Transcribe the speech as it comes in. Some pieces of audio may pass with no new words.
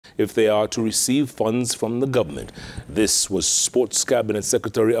if they are to receive funds from the government. This was Sports Cabinet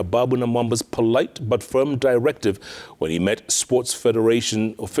Secretary Ababu Namwamba's polite but firm directive when he met Sports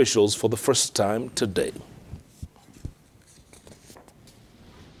Federation officials for the first time today.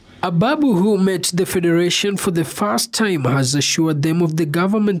 Ababu, who met the Federation for the first time, has assured them of the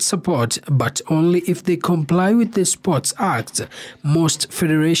government support, but only if they comply with the Sports Act. Most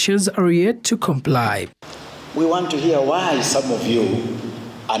federations are yet to comply. We want to hear why some of you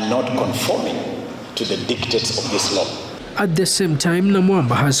are not conforming to the dictates of this law. At the same time,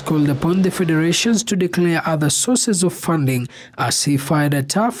 Namwamba has called upon the federations to declare other sources of funding as he fired a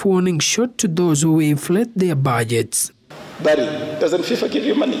tough warning shot to those who inflate their budgets. Barry, doesn't FIFA give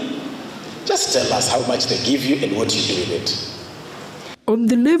you money? Just tell us how much they give you and what you do with it. On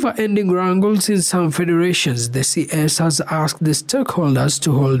the never-ending wrangles in some federations, the CS has asked the stakeholders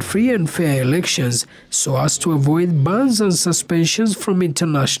to hold free and fair elections so as to avoid bans and suspensions from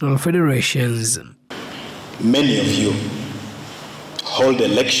international federations. Many of you hold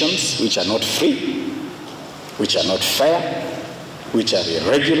elections which are not free, which are not fair, which are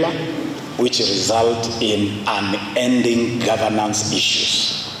irregular, which result in unending governance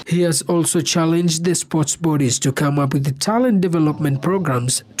issues. He has also challenged the sports bodies to come up with the talent development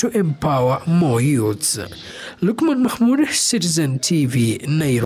programs to empower more youths. Lukman Mahmoud, Citizen TV, Nairobi.